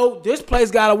 well, no, this place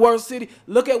got a worse city.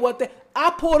 Look at what I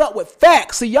pulled up with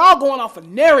facts. So y'all going off of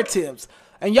narratives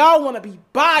and y'all want to be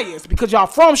biased because y'all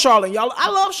from Charlotte. I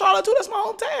love Charlotte too. That's my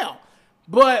hometown.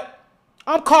 But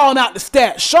I'm calling out the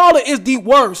stats. Charlotte is the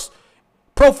worst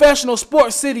professional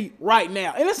sports city right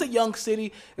now. And it's a young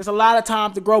city. There's a lot of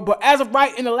time to grow. But as of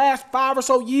right in the last 5 or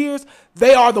so years,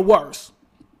 they are the worst.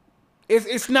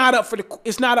 It's not up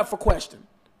for question.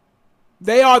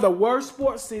 They are the worst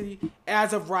sports city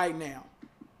as of right now.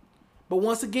 But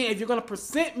once again, if you're going to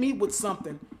present me with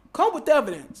something, come with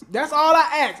evidence. That's all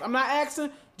I ask. I'm not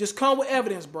asking. Just come with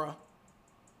evidence, bro.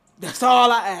 That's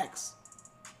all I ask.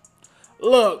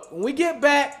 Look, when we get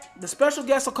back, the special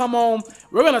guest will come on.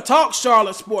 We're going to talk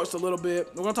Charlotte sports a little bit.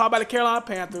 We're going to talk about the Carolina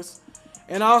Panthers.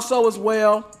 And also as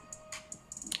well,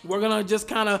 we're going to just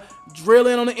kind of drill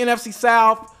in on the NFC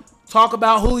South, talk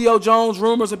about Julio Jones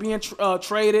rumors of being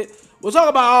traded. We'll talk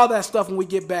about all that stuff when we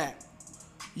get back.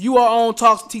 You are on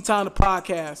Talks T-Time, the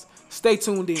podcast. Stay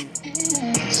tuned in.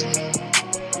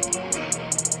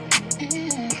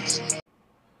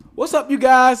 What's up, you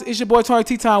guys? It's your boy Tony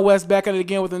T-Time West back at it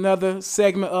again with another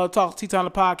segment of Talks T-Time,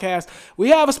 the podcast. We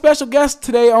have a special guest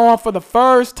today on for the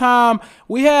first time.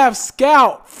 We have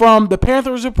Scout from the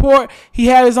Panthers Report. He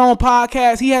had his own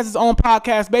podcast. He has his own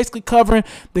podcast basically covering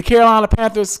the Carolina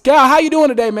Panthers. Scout, how you doing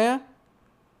today, man?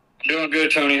 Doing good,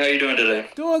 Tony. How you doing today?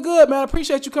 Doing good, man. I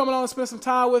appreciate you coming on and spend some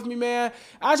time with me, man.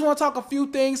 I just want to talk a few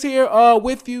things here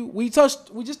with you. We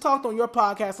just talked on your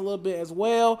podcast a little bit as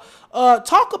well.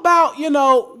 Talk about,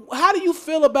 how do you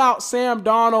feel about Sam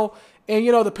Darnold and,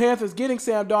 the Panthers getting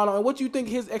Sam Darnold and what you think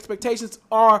his expectations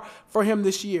are for him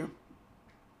this year?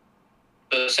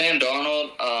 Sam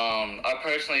Darnold, I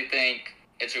personally think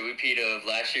it's a repeat of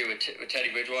last year with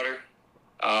Teddy Bridgewater,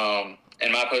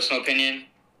 in my personal opinion.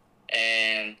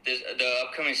 And the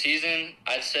upcoming season,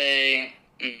 I'd say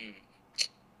he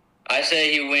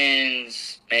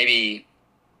wins maybe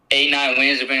 8-9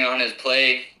 wins depending on his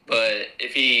play. But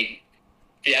if he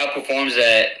outperforms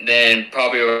that, then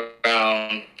probably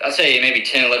around, I'd say maybe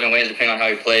 10-11 wins depending on how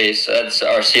he plays. So that's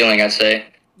our ceiling, I'd say.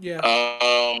 Yeah.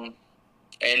 And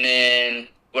then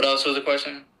what else was the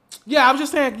question? Yeah, I was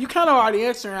just saying you kind of already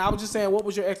answered. I was just saying what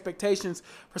was your expectations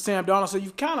for Sam Darnold? So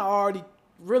you've kind of already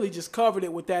really just covered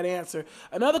it with that answer.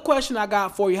 Another question I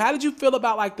got for you: how did you feel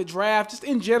about like the draft, just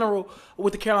in general,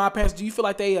 with the Carolina Panthers? Do you feel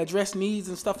like they address needs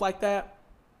and stuff like that?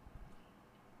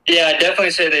 Yeah, I definitely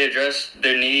say they address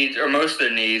their needs, or most of their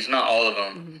needs, not all of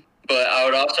them. Mm-hmm. But I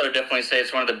would also definitely say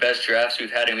it's one of the best drafts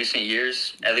we've had in recent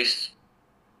years. At least,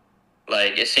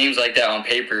 like, it seems like that on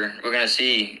paper. We're gonna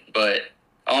see, but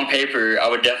on paper, I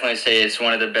would definitely say it's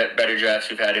one of the better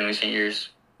drafts we've had in recent years.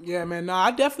 Yeah, man. No,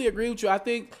 I definitely agree with you. I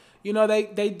think,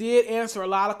 they did answer a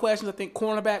lot of questions. I think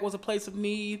cornerback was a place of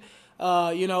need.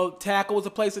 Tackle was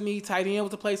a place of need. Tight end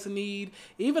was a place of need.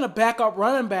 Even a backup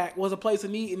running back was a place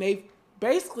of need, and they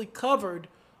basically covered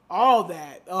all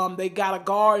that. They got a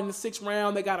guard in the 6th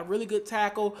round. They got a really good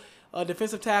tackle,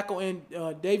 defensive tackle, and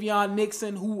Davion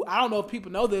Nixon, who I don't know if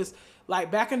people know this. Like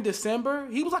back in December,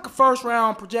 he was like a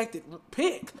 1st-round projected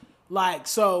pick.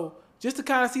 So just to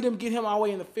kind of see them get him all the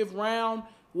way in the 5th round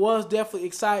was definitely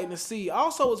exciting to see.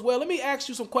 Also, as well, let me ask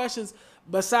you some questions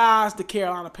besides the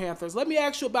Carolina Panthers. Let me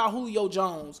ask you about Julio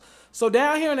Jones. So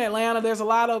down here in Atlanta, there's a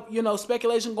lot of,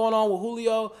 speculation going on with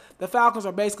Julio. The Falcons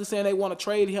are basically saying they want to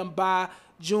trade him by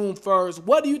June 1st.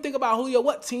 What do you think about Julio?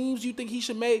 What teams do you think he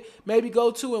should maybe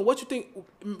go to, and what you think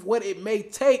what it may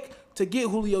take to get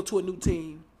Julio to a new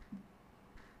team?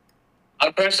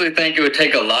 I personally think it would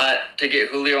take a lot to get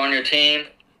Julio on your team,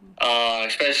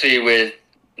 especially with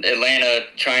Atlanta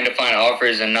trying to find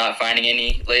offers and not finding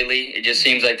any lately. It just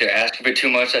seems like they're asking for too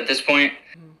much at this point.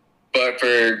 But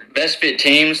for best fit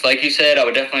teams, like you said, I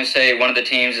would definitely say one of the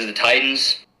teams is the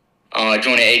Titans,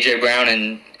 joining A.J. Brown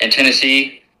in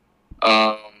Tennessee.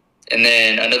 And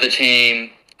then another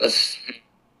team, let's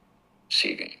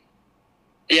see.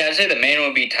 Yeah, I'd say the main one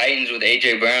would be Titans with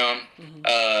A.J. Brown.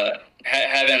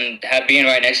 being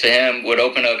right next to him would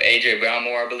open up AJ Brown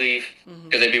more, I believe,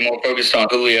 because they'd be more focused on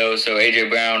Julio. So AJ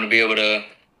Brown would be able to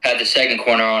have the second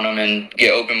corner on him and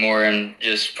get open more and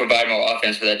just provide more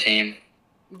offense for that team.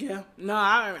 Yeah, no,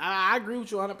 I agree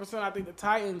with you 100%. I think the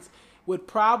Titans would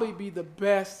probably be the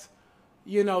best,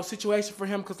 situation for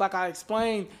him because, like I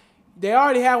explained, they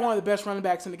already have one of the best running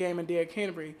backs in the game in Derrick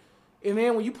Henry. And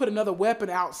then when you put another weapon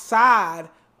outside,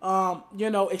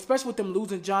 especially with them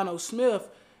losing John O. Smith,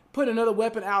 putting another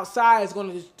weapon outside is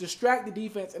going to distract the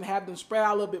defense and have them spread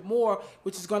out a little bit more,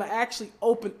 which is going to actually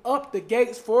open up the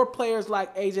gates for players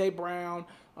like A.J. Brown,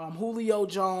 Julio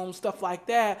Jones, stuff like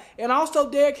that. And also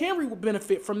Derrick Henry will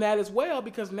benefit from that as well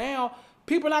because now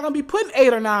people are not going to be putting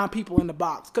 8 or 9 people in the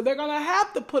box because they're going to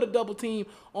have to put a double team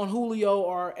on Julio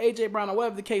or A.J. Brown or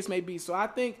whatever the case may be. So I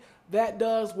think that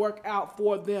does work out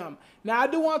for them. Now, I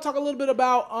do want to talk a little bit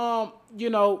about,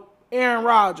 Aaron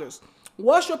Rodgers.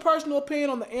 What's your personal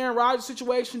opinion on the Aaron Rodgers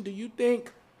situation? Do you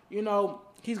think,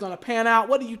 he's going to pan out?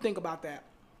 What do you think about that?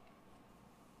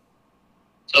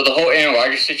 So the whole Aaron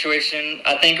Rodgers situation,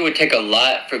 I think it would take a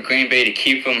lot for Green Bay to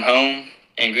keep him home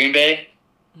in Green Bay.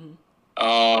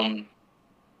 Mm-hmm.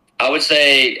 I would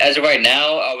say, as of right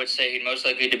now, I would say he'd most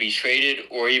likely to be traded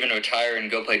or even retire and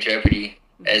go play Jeopardy,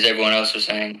 as everyone else was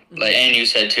saying. Like, and you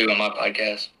said too on my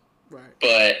podcast. Right.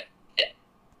 But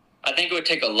I think it would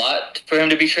take a lot for him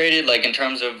to be traded, like in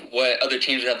terms of what other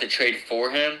teams would have to trade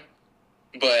for him.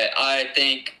 But I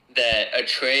think that a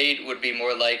trade would be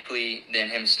more likely than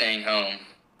him staying home.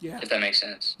 Yeah. If that makes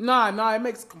sense. No, it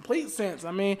makes complete sense.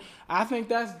 I mean, I think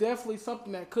that's definitely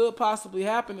something that could possibly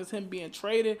happen is him being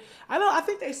traded. I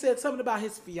think they said something about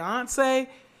his fiance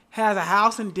has a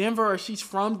house in Denver or she's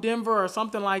from Denver or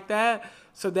something like that.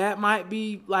 So that might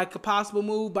be like a possible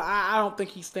move, but I don't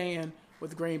think he's staying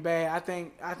with Green Bay. I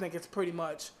think it's pretty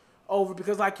much over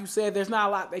because like you said, there's not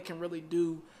a lot they can really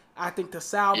do, I think, to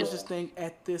salvage this thing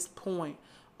at this point.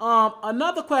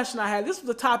 Another question I had, this was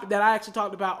a topic that I actually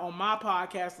talked about on my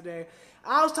podcast today.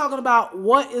 I was talking about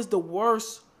what is the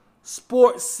worst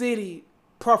sports city,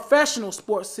 professional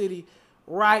sports city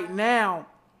right now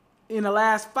in the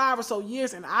last 5 or so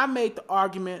years, and I made the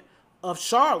argument of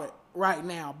Charlotte right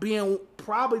now being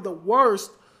probably the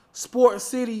worst sports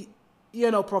city,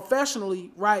 professionally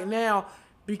right now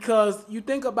because you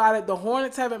think about it, the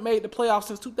Hornets haven't made the playoffs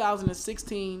since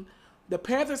 2016. The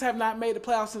Panthers have not made the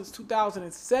playoffs since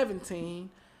 2017,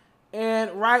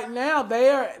 and right now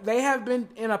they have been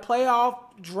in a playoff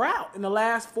drought in the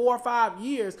last 4 or 5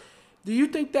 years. Do you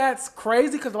think that's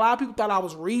crazy? Because a lot of people thought I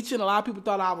was reaching. A lot of people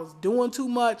thought I was doing too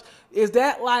much. Is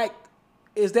that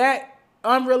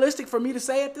unrealistic for me to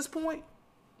say at this point?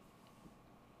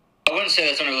 I wouldn't say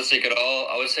that's unrealistic at all.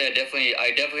 I would say I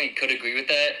definitely could agree with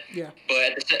that. Yeah.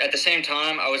 But at the same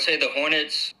time, I would say the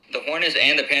Hornets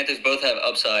and the Panthers both have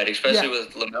upside, especially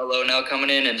with LaMelo now coming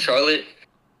in and Charlotte.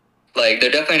 Like,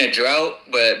 they're definitely in a drought,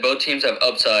 but both teams have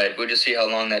upside. We'll just see how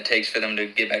long that takes for them to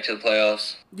get back to the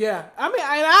playoffs. Yeah. I mean,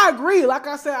 and I agree. Like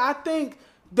I said, I think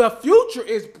the future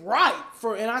is bright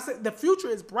for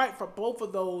both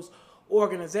of those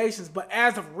organizations. But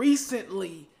as of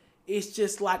recently, it's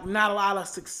just like not a lot of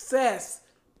success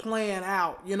playing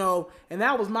out, and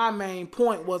that was my main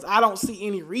point was I don't see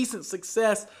any recent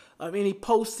success of any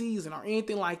postseason or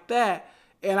anything like that.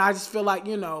 And I just feel like,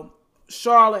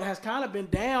 Charlotte has kind of been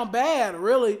down bad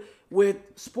really with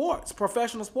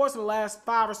professional sports in the last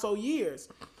 5 or so years.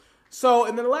 So,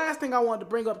 and then the last thing I wanted to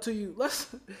bring up to you,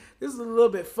 this is a little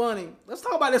bit funny. Let's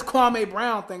talk about this Kwame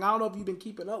Brown thing. I don't know if you've been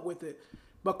keeping up with it,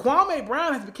 but Kwame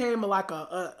Brown has become like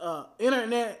a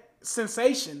internet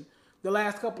sensation the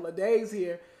last couple of days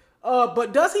here.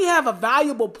 But does he have a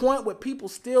valuable point with people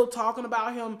still talking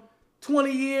about him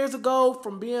 20 years ago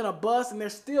from being a bust and they're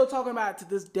still talking about it to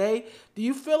this day? Do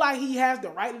you feel like he has the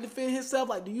right to defend himself?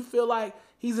 Like, do you feel like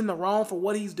he's in the wrong for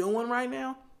what he's doing right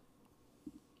now?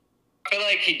 I feel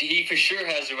like he for sure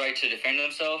has the right to defend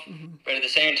himself, but at the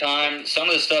same time, some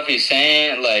of the stuff he's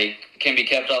saying, like, can be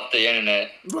kept off the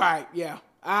internet. Right, yeah.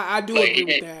 I do agree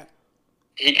with that.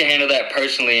 He can handle that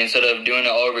personally instead of doing it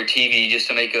all over TV just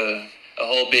to make a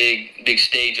whole big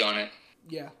stage on it.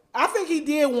 Yeah. I think he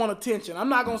did want attention. I'm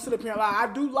not going to sit up here and lie.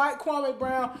 I do like Kwame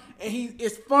Brown, and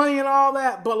it's funny and all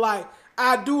that, but, like,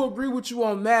 I do agree with you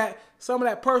on that. Some of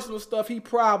that personal stuff he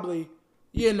probably,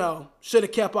 should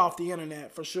have kept off the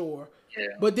internet for sure. Yeah.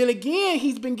 But then again,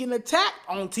 he's been getting attacked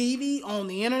on TV, on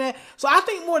the internet. So I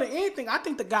think more than anything, I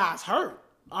think the guy's hurt,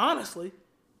 honestly.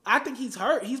 I think he's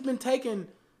hurt. He's been taking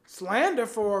slander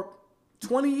for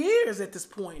 20 years at this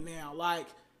point now, like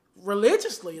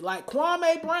religiously. Like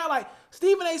Kwame Brown, like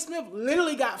Stephen A. Smith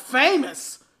literally got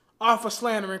famous off of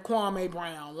slandering Kwame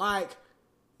Brown. Like,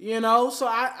 So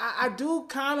I do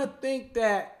kind of think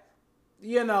that,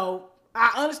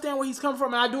 I understand where he's coming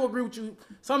from, and I do agree with you.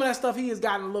 Some of that stuff he has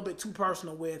gotten a little bit too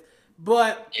personal with.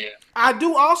 But Yeah. I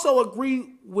do also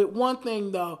agree with one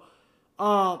thing, though.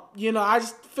 I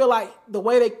just feel like the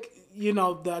way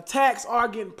the attacks are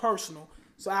getting personal.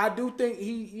 So I do think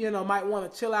he, might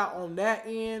want to chill out on that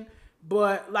end.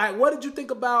 But, like, what did you think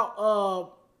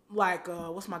about,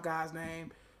 what's my guy's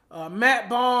name? Matt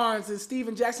Barnes and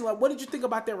Steven Jackson. Like, what did you think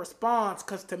about their response?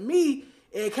 Because to me,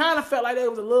 it kind of felt like they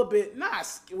was a little bit, I'm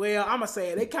going to say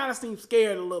it. They kind of seemed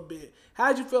scared a little bit. How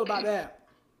did you feel about that?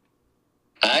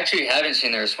 I actually haven't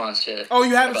seen the response yet. Oh,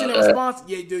 you haven't seen the response?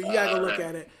 Yeah, dude, you gotta go look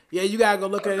at it. Yeah, you gotta go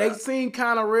look at it. They seem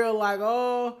kind of real, like,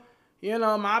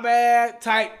 my bad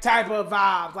type of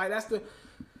vibes. Like, that's the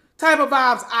type of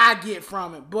vibes I get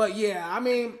from it. But yeah, I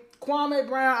mean, Kwame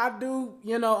Brown, I do,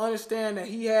 understand that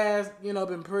he has,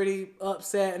 been pretty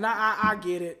upset, and I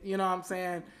get it. You know what I'm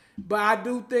saying? But I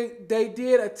do think they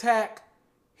did attack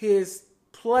his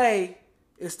play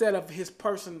instead of his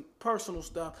personal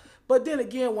stuff. But then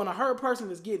again, when a hurt person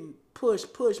is getting pushed,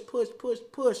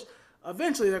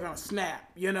 eventually they're going to snap,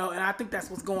 and I think that's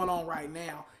what's going on right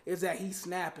now, is that he's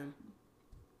snapping.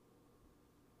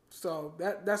 So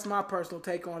that's my personal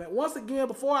take on it. Once again,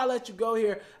 before I let you go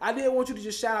here, I did want you to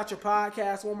just shout out your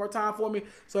podcast one more time for me.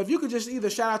 So if you could just either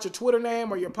shout out your Twitter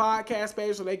name or your podcast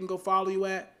page so they can go follow you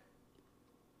at.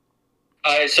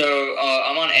 All right, so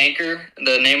I'm on Anchor.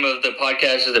 The name of the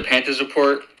podcast is The Panthers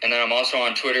Report, and then I'm also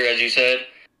on Twitter, as you said.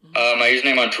 My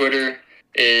username on Twitter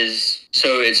is,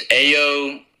 it's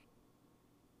Ayo.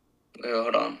 Wait,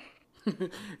 hold on.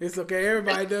 It's okay.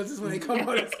 Everybody does this when they come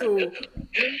out of school.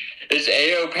 It's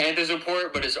Ayo Panthers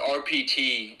Report, but it's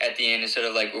RPT at the end instead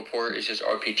of report. It's just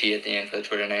RPT at the end for the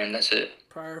Twitter name. That's it.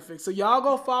 Perfect. So y'all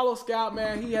go follow Scout,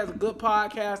 man. He has a good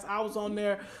podcast. I was on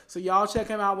there, so y'all check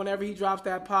him out whenever he drops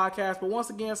that podcast. But once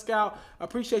again, Scout, I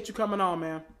appreciate you coming on,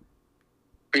 man.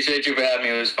 Appreciate you for having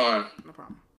me. It was fun. No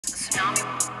problem.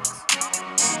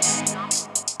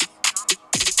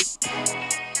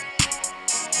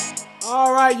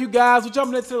 All right, you guys, we're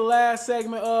jumping into the last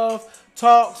segment of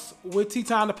Talks with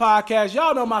T-Time the podcast.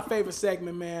 Y'all know my favorite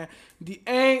segment, man. The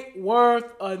Ain't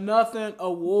Worth a Nothing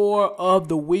Award of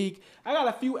the week. I got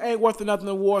a few Ain't Worth a Nothing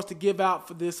awards to give out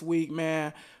for this week,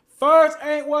 man. First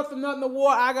Ain't Worth a Nothing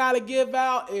award I got to give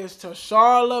out is to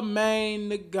Charlamagne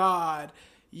the God.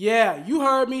 Yeah, you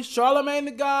heard me. Charlamagne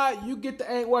the God, you get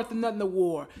the Ain't Worth a Nothing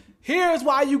award. Here's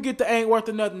why you get the Ain't Worth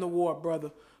a Nothing award,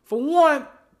 brother. For one,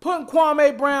 putting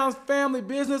Kwame Brown's family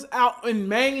business out in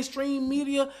mainstream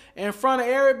media in front of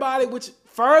everybody, which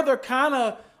further kind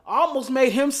of almost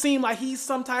made him seem like he's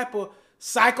some type of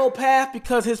psychopath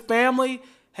because his family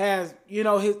has,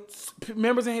 his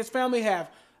members in his family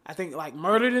have, I think,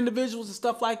 murdered individuals and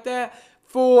stuff like that.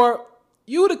 For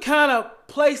you to kind of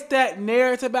place that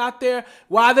narrative out there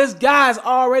while this guy's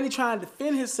already trying to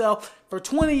defend himself for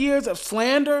 20 years of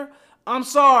slander, I'm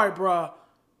sorry, bro.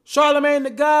 Charlamagne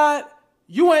the God,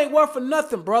 you ain't worth for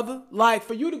nothing, brother.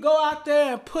 For you to go out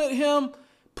there and put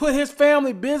his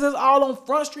family business all on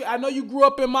Front Street. I know you grew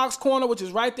up in Mox Corner, which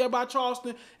is right there by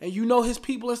Charleston, and you know his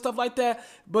people and stuff like that.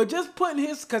 But just putting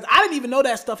because I didn't even know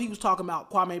that stuff he was talking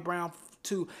about Kwame Brown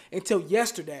too until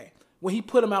yesterday when he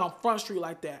put him out on Front Street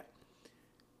like that.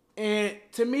 And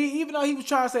to me, even though he was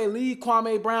trying to say leave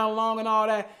Kwame Brown alone and all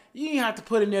that, you didn't have to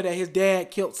put in there that his dad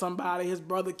killed somebody, his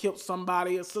brother killed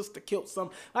somebody, his sister killed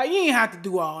somebody. You didn't have to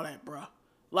do all that, bro.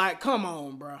 Come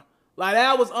on, bro.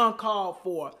 That was uncalled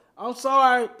for. I'm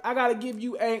sorry. I got to give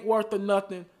you Ain't Worth of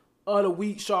Nothing of the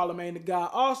week, Charlamagne the God.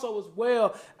 Also, as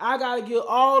well, I got to give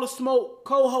All the Smoke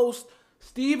co-host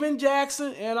Steven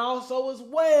Jackson, and also as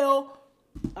well,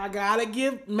 I got to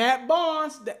give Matt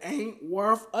Barnes the Ain't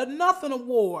Worth of Nothing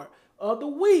award of the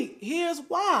week. Here's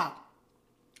why.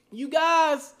 You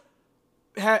guys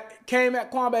came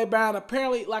at Kwame Brown.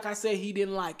 Apparently, like I said, he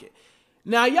didn't like it.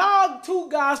 Now, y'all two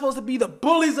guys supposed to be the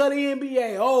bullies of the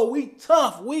NBA. Oh, we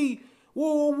tough. We'll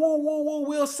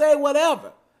say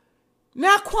whatever.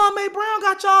 Now, Kwame Brown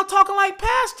got y'all talking like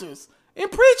pastors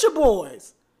and preacher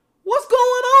boys. What's going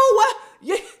on? What?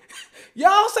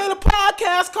 Y'all say the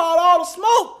podcast called All the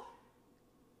Smoke,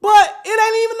 but it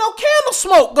ain't even no candle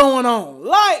smoke going on.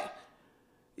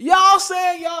 Y'all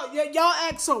say y'all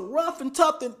act so rough and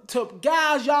tough to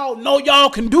guys y'all know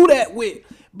y'all can do that with.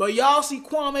 But y'all see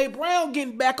Kwame Brown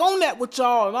getting back on that with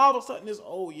y'all, and all of a sudden it's,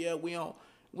 oh yeah, we don't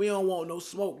want no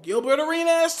smoke. Gilbert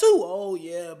Arenas too. Oh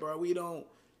yeah, bro, we don't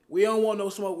want no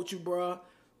smoke with you, bro.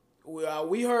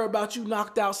 We heard about you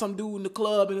knocked out some dude in the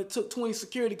club, and it took 20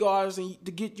 security guards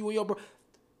to get you and your bro.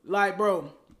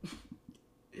 Bro,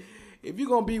 if you're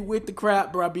going to be with the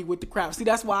crap, bro, be with the crap. See,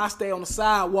 that's why I stay on the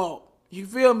sidewalk. You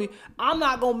feel me? I'm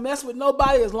not going to mess with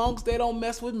nobody as long as they don't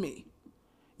mess with me.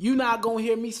 You not going to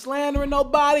hear me slandering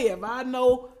nobody if I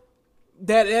know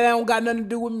that it don't got nothing to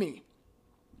do with me.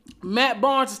 Matt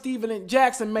Barnes and Steven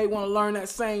Jackson may want to learn that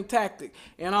same tactic.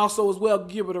 And also as well,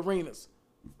 Gilbert Arenas.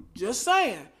 Just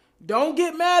saying. Don't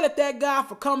get mad at that guy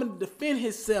for coming to defend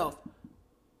himself.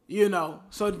 You know.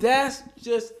 So that's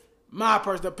just my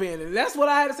personal opinion. That's what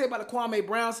I had to say about the Kwame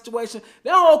Brown situation.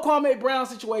 That whole Kwame Brown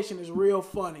situation is real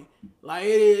funny. Like,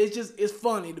 it's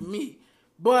funny to me.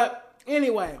 But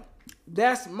anyway,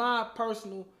 that's my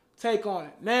personal take on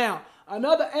it. Now,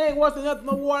 another Ain't Worth of Nothing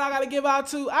award I got to give out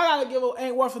to. I got to give an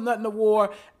Ain't Worth of Nothing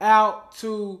award out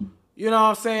to, you know what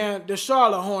I'm saying, the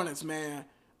Charlotte Hornets, man.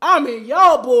 I mean,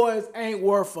 y'all boys ain't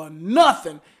worth for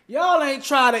nothing. Y'all ain't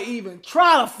try to even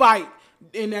try to fight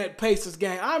in that Pacers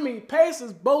game. I mean,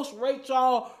 Pacers both rate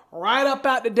y'all right up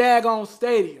out the daggone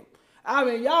stadium. I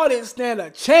mean, y'all didn't stand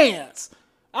a chance.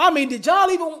 I mean, did y'all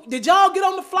get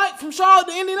on the flight from Charlotte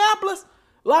to Indianapolis?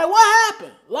 Like, what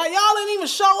happened? Like, y'all didn't even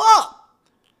show up.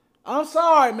 I'm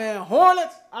sorry, man.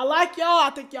 Hornets, I like y'all. I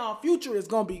think y'all future is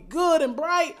going to be good and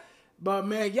bright. But,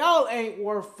 man, y'all ain't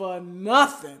worth for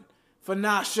nothing for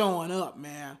not showing up,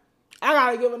 man. I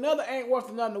got to give another Ain't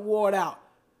Worth Nothing award out.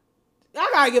 I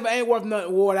got to give an Ain't Worth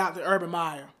Nothing award out to Urban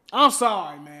Meyer. I'm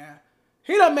sorry, man.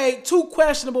 He done made 2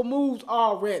 questionable moves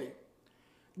already.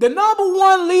 The number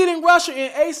 1 leading rusher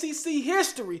in ACC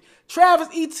history, Travis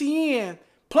Etienne,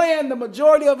 playing the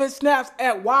majority of his snaps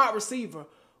at wide receiver.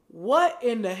 What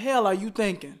in the hell are you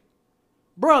thinking?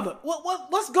 Brother,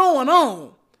 what's going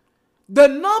on? The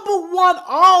number 1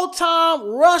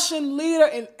 all-time rushing leader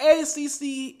in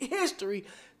ACC history,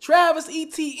 Travis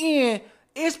Etienne,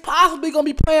 is possibly going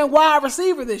to be playing wide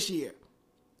receiver this year.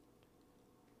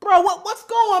 Bro, what's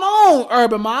going on,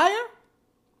 Urban Meyer?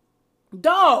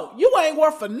 Dog, you ain't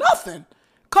worth for nothing.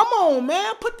 Come on,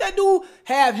 man. Put that dude,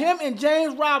 have him and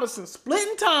James Robinson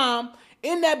splitting time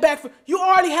in that backfield. You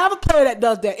already have a player that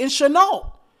does that in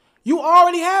Chenault. You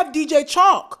already have DJ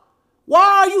Chalk. Why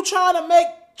are you trying to make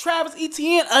Travis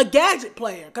Etienne a gadget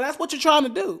player? Because that's what you're trying to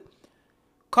do.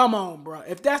 Come on, bro.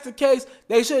 If that's the case,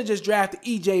 they should have just drafted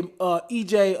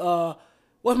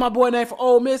what's my boy name for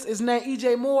Ole Miss? His name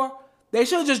EJ Moore. They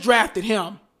should have just drafted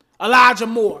him. Elijah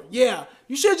Moore. Yeah.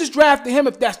 You should have just drafted him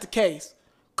if that's the case.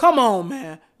 Come on,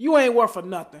 man. You ain't worth for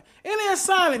nothing. And then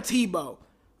signing Tebow.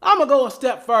 I'm going to go a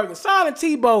step further. Signing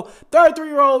Tebow,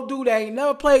 33-year-old dude that ain't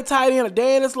never played tight end a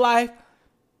day in his life.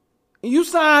 And you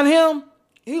sign him,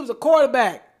 he was a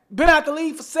quarterback. Been out the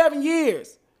league for 7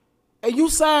 years. And you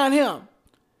sign him.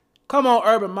 Come on,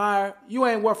 Urban Meyer. You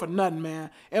ain't worth for nothing, man.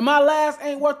 And my last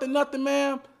Ain't Worth of Nothing,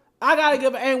 man, I got to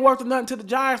give an Ain't Worth of Nothing to the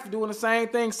Giants for doing the same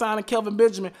thing, signing Kelvin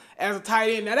Benjamin as a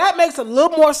tight end. Now, that makes a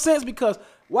little more sense because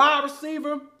wide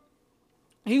receiver,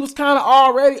 he was kind of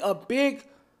already a big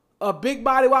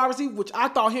body wide receiver, which I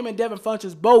thought him and Devin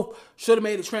Funchess both should have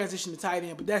made a transition to tight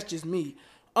end, but that's just me.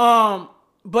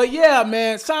 But yeah,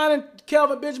 man, signing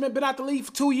Kelvin Benjamin, been out the league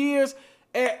for 2 years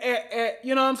at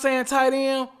you know what I'm saying, tight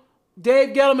end. Dave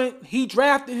Gettleman, he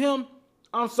drafted him.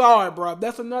 I'm sorry, bro.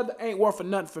 That's another Ain't Worth for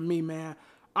Nothing for me, man.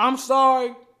 I'm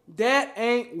sorry. That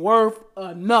ain't worth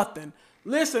nothing.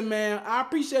 Listen, man, I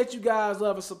appreciate you guys'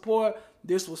 love and support.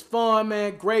 This was fun,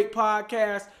 man. Great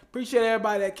podcast. Appreciate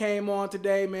everybody that came on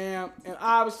today, man. And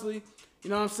obviously, you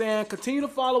know what I'm saying, continue to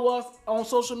follow us on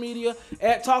social media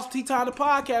at Talks with T-Time the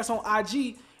Podcast on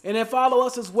IG. And then follow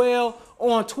us as well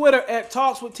on Twitter at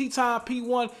Talks with T-Time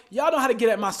P1. Y'all know how to get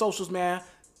at my socials, man.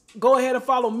 Go ahead and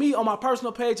follow me on my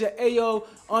personal page at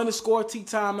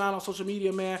AO_T-Time9 on social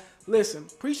media, man. Listen,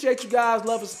 appreciate you guys'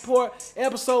 love and support.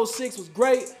 Episode 6 was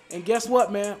great. And guess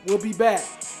what, man? We'll be back.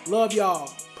 Love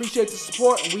y'all. Appreciate the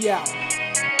support, and we out.